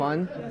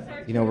Fun.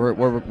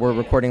 We're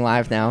recording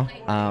live now,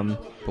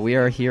 but we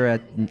are here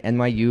at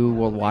NYU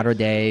World Water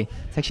Day.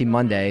 It's actually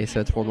Monday, so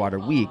it's World Water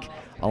Week,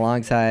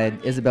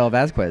 alongside Isabel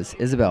Vasquez.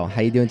 Isabel,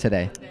 how you doing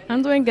today?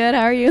 I'm doing good.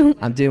 How are you?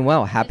 I'm doing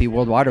well. Happy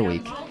World Water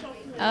Week.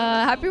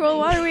 Happy World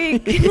Water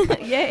Week.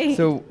 Yay.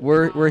 So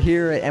we're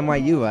here at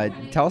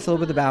NYU. Tell us a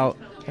little bit about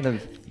kind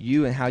of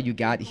you and how you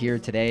got here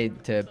today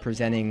to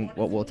presenting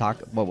what we'll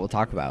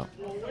talk about.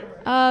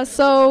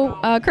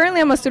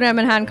 Currently I'm a student at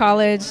Manhattan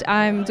College.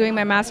 I'm doing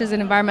my master's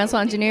in environmental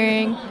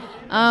engineering,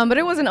 but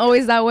it wasn't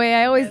always that way.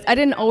 I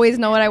didn't always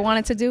know what I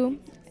wanted to do.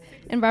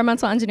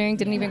 Environmental engineering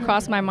didn't even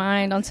cross my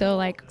mind until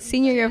like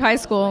senior year of high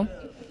school.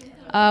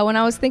 When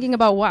I was thinking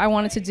about what I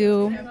wanted to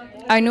do,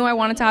 I knew I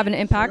wanted to have an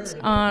impact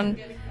on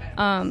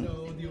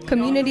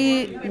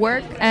community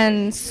work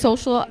and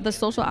the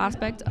social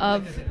aspect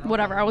of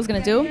whatever I was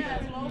going to do.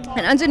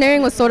 And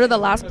engineering was sort of the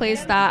last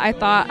place that I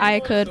thought I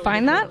could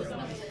find that.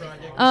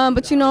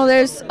 But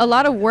there's a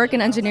lot of work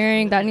in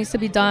engineering that needs to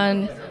be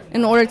done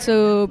in order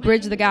to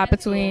bridge the gap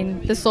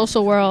between the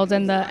social world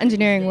and the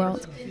engineering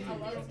world.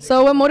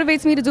 So what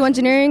motivates me to do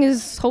engineering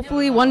is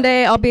hopefully one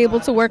day I'll be able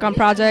to work on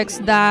projects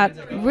that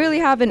really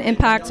have an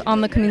impact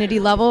on the community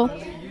level.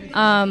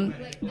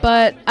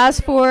 But as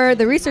for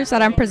the research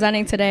that I'm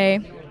presenting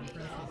today,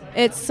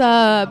 it's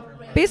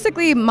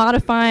basically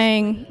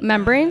modifying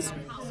membranes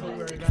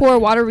for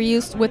water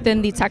reuse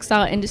within the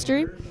textile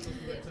industry.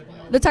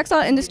 The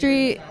textile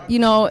industry,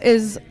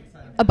 is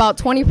about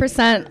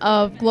 20%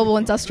 of global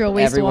industrial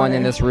wastewater. Everyone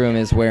in this room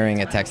is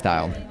wearing a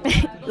textile.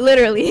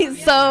 Literally.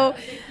 So,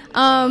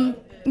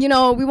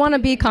 we want to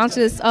be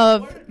conscious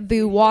of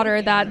the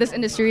water that this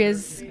industry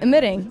is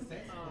emitting.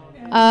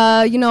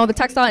 The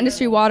textile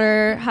industry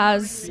water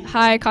has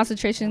high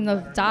concentrations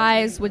of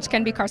dyes, which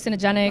can be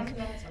carcinogenic,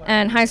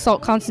 and high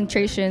salt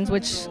concentrations,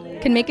 which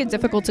can make it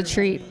difficult to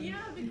treat.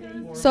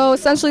 So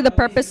essentially the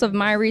purpose of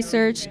my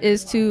research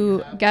is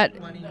to get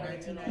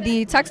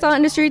the textile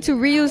industry to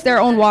reuse their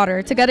own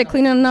water, to get it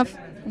clean enough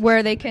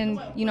where they can,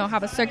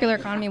 have a circular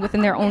economy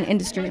within their own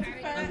industry.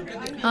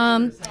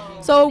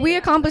 So we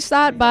accomplished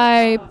that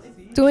by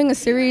doing a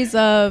series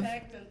of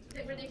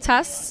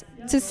tests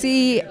to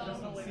see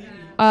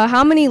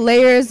how many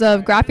layers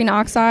of graphene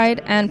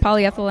oxide and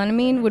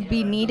polyethylenamine would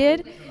be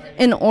needed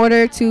in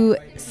order to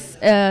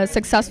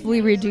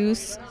successfully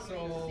reduce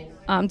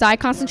dye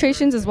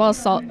concentrations as well as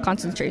salt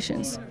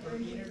concentrations.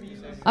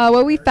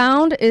 What we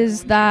found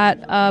is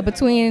that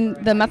between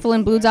the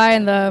methylene blue dye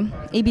and the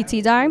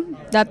EBT dye,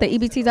 that the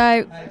EBT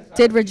dye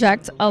did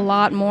reject a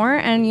lot more,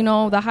 and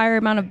the higher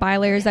amount of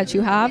bilayers that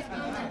you have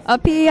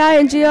of PEI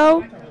and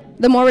GO,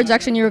 the more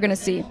rejection you were going to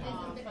see.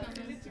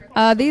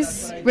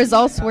 These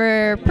results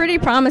were pretty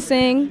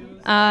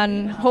promising,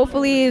 and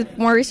hopefully if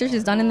more research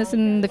is done in this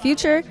in the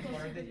future,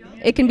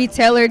 it can be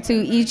tailored to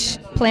each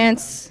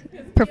plant's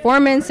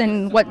performance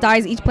and what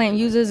dyes each plant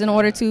uses in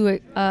order to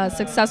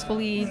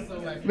successfully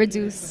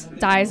reduce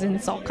dyes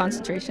and salt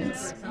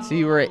concentrations. So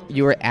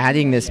you were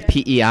adding this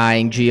PEI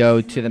and GO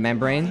to the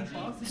membrane,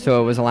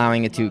 so it was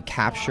allowing it to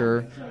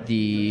capture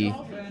the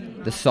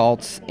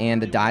salts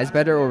and the dyes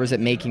better, or was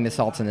it making the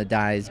salts and the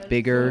dyes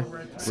bigger?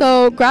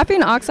 So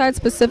graphene oxide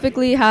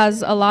specifically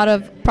has a lot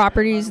of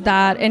properties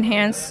that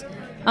enhance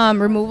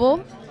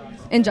removal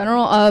in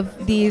general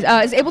of these,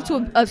 is able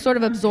to sort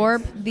of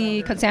absorb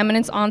the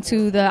contaminants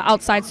onto the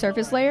outside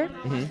surface layer.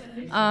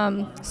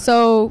 Mm-hmm.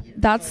 So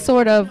that's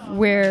sort of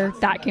where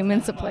that came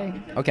into play.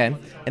 Okay.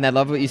 And I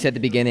love what you said at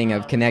the beginning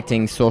of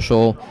connecting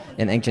social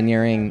and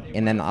engineering,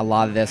 and then a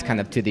lot of this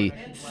kind of to the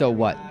so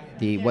what?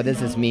 What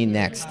does this mean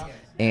next?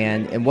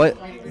 And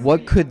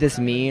what could this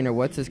mean, or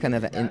what's this kind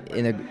of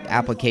in an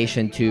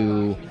application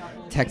to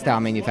textile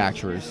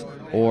manufacturers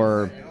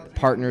or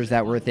partners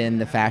that were within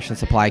the fashion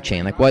supply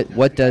chain? Like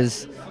what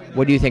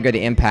do you think are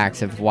the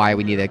impacts of why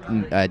we need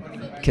to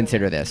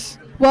consider this?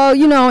 Well,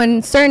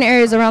 in certain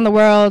areas around the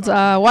world,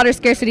 water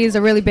scarcity is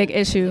a really big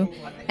issue.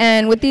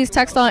 And with these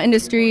textile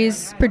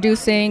industries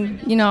producing,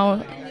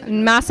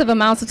 massive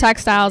amounts of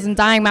textiles and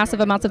dyeing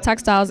massive amounts of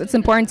textiles, it's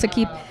important to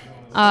keep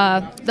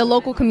the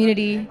local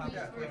community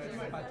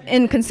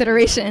in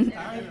consideration.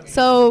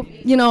 So,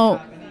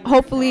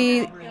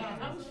 hopefully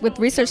with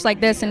research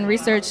like this and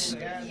research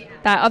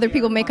that other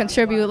people may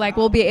contribute,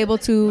 we'll be able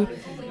to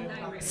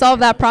solve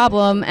that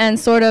problem and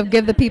sort of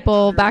give the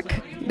people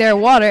back their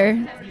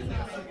water.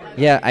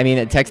 Yeah, I mean,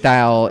 a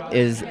textile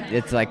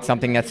it's like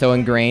something that's so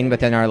ingrained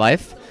within our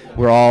life.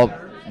 We're all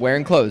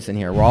wearing clothes in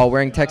here. We're all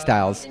wearing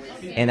textiles.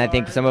 And I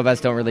think some of us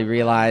don't really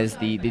realize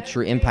the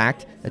true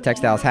impact that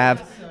textiles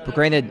have. But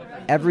granted,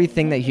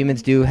 everything that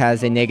humans do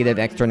has a negative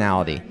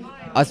externality.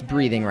 Us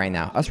breathing right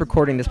now, us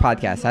recording this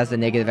podcast has a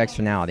negative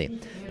externality.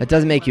 That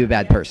doesn't make you a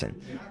bad person.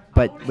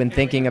 But when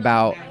thinking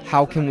about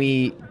how can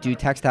we do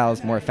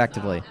textiles more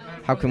effectively,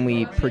 how can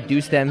we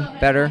produce them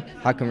better,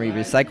 how can we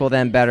recycle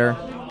them better,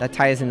 that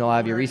ties into a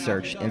lot of your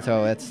research. And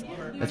so that's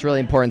really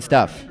important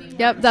stuff.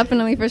 Yep,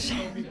 definitely, for sure.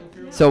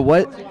 So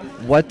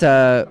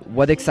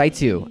what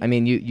excites you? I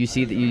mean, you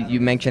see that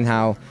you mentioned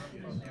how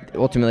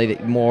ultimately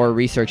that more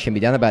research can be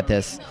done about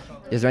this.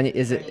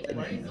 Is it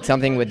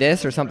something with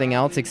this or something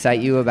else excite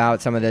you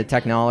about some of the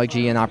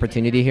technology and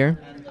opportunity here?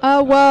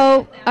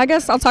 Well, I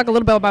guess I'll talk a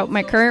little bit about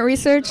my current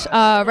research.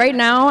 Right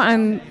now,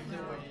 I'm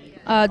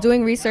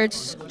doing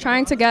research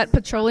trying to get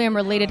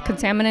petroleum-related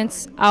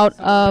contaminants out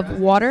of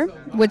water,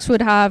 which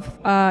would have,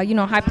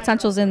 high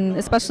potentials in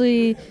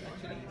especially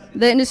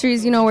the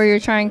industries, where you're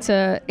trying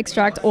to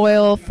extract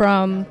oil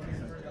from,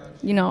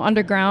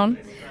 underground.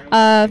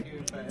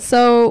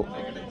 So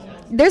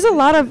there's a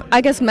lot of,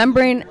 I guess,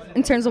 membrane,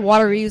 in terms of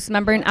water reuse,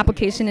 membrane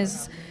application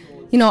is,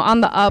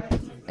 on the up.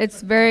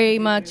 It's very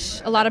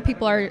much, a lot of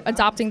people are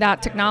adopting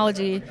that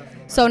technology.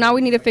 So now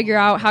we need to figure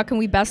out how can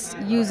we best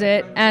use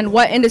it and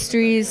what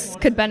industries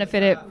could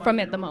benefit from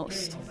it the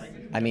most.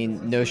 I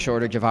mean, no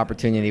shortage of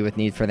opportunity with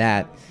need for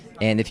that.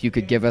 And if you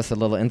could give us a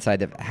little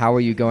insight of how are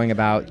you going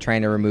about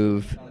trying to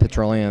remove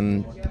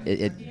petroleum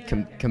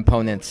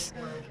components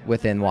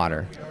within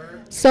water?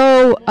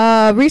 So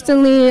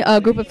recently,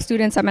 a group of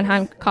students at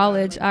Manhattan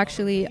College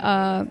actually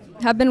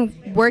have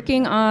been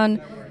working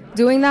on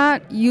doing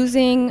that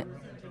using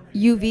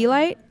UV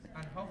light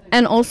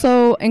and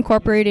also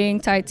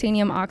incorporating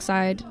titanium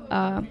oxide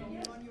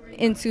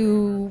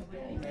into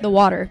the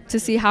water to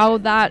see how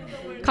that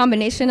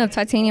combination of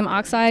titanium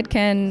oxide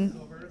can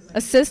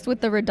assist with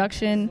the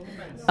reduction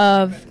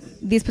of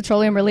these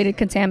petroleum-related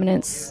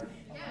contaminants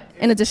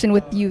in addition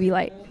with UV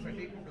light.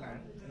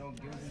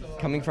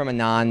 Coming from a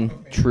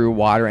non-true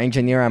water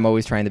engineer, I'm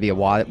always trying to be a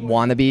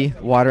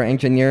wannabe water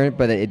engineer,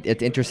 but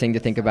it's interesting to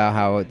think about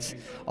how it's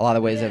a lot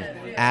of ways of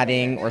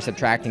adding or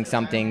subtracting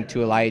something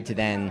to a light to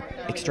then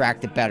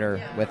extract it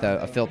better with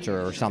a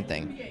filter or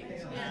something.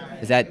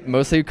 Is that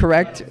mostly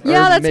correct?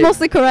 Yeah, that's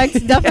mostly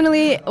correct.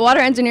 Definitely, water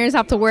engineers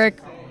have to work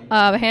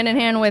hand in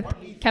hand with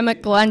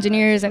chemical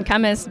engineers and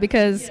chemists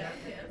because,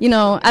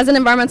 as an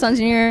environmental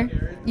engineer,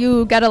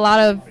 you get a lot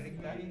of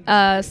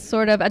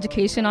sort of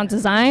education on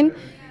design.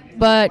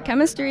 But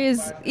chemistry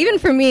is, even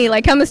for me,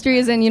 chemistry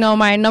isn't,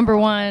 my number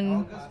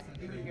one,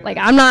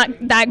 I'm not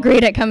that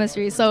great at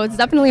chemistry. So it's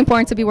definitely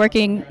important to be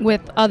working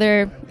with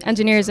other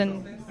engineers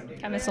and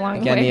chemists along the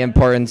way. Again, the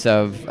importance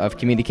of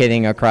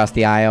communicating across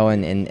the aisle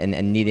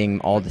and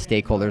needing all the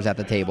stakeholders at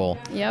the table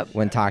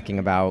when talking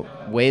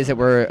about ways that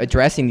we're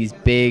addressing these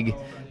big,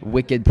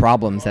 wicked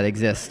problems that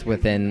exist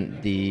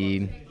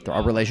within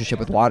our relationship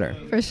with water.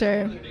 For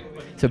sure.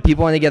 So if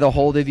people want to get a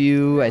hold of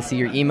you, I see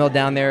your email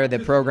down there, the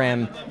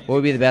program, what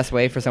would be the best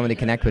way for someone to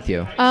connect with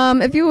you?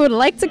 If you would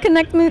like to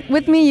connect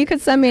with me, you could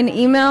send me an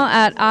email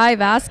at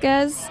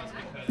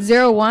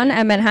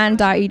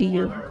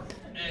ivasquez01@manhattan.edu.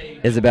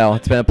 Isabel,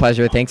 it's been a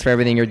pleasure. Thanks for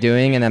everything you're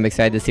doing, and I'm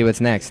excited to see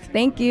what's next.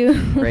 Thank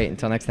you. Great.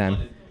 Until next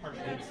time.